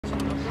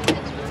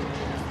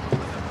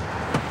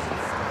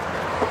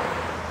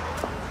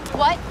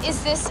What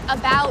is this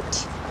about?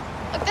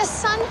 Like, the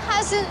sun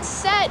hasn't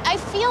set. I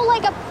feel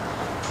like a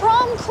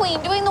prom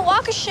queen doing the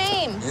walk of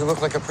shame. You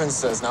look like a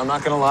princess. Now, I'm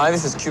not gonna lie,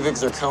 this is cubic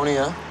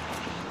zirconia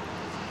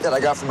that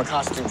I got from a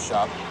costume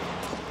shop.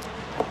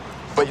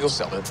 But you'll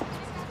sell it.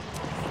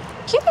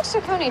 Cubic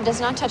zirconia does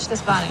not touch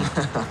this body.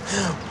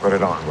 Put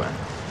it on, Blair.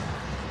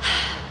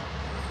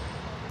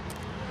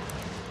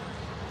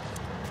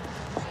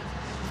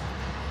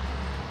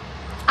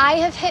 I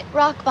have hit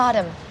rock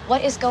bottom.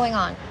 What is going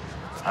on?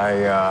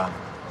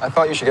 I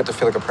thought you should get to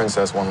feel like a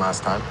princess one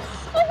last time.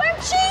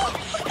 OMG!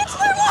 It's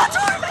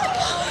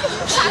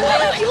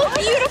Blair! You look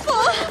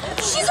beautiful!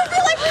 She's a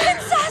real life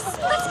princess!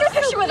 Let's get a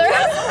picture with her.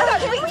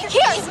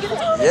 Here!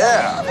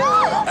 Yeah,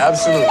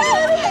 absolutely.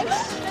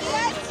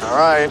 All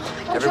right,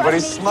 everybody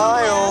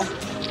smile.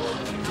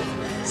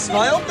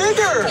 Smile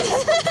bigger!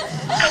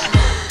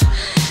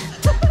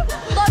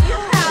 Love your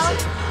crown.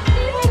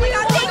 Oh my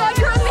God, thank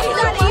you. You're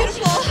amazing.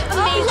 Beautiful.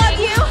 Amazing. Love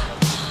you.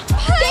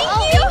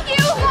 Thank you.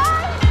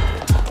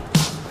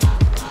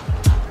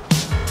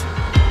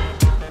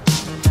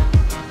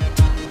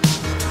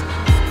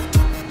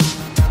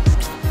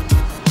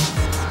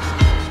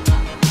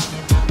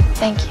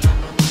 Thank you.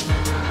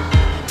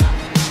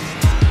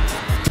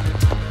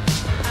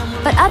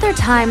 But other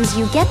times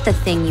you get the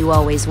thing you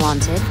always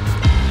wanted.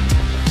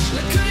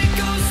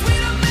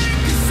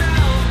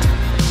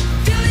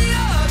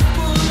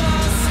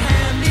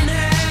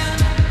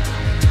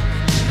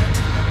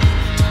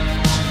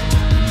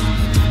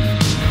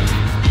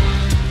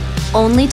 Only